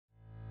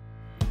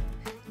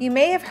You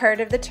may have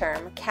heard of the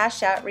term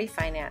cash out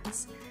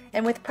refinance,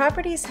 and with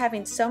properties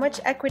having so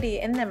much equity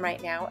in them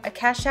right now, a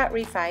cash out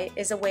refi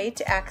is a way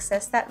to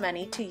access that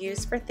money to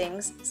use for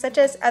things such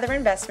as other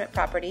investment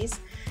properties,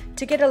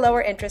 to get a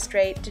lower interest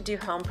rate, to do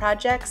home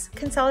projects,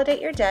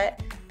 consolidate your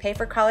debt, pay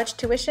for college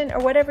tuition, or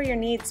whatever your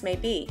needs may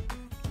be.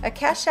 A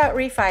cash out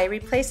refi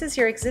replaces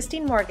your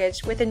existing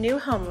mortgage with a new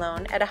home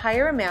loan at a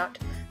higher amount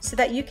so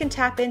that you can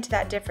tap into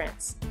that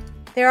difference.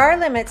 There are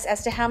limits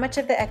as to how much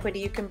of the equity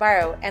you can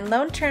borrow, and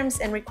loan terms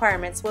and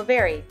requirements will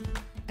vary.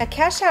 A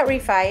cash out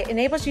refi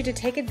enables you to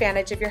take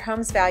advantage of your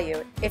home's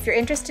value. If you're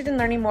interested in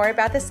learning more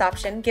about this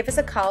option, give us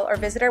a call or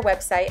visit our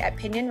website at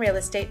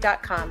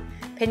pinionrealestate.com.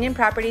 Pinion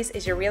Properties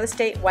is your real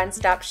estate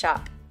one-stop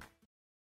shop.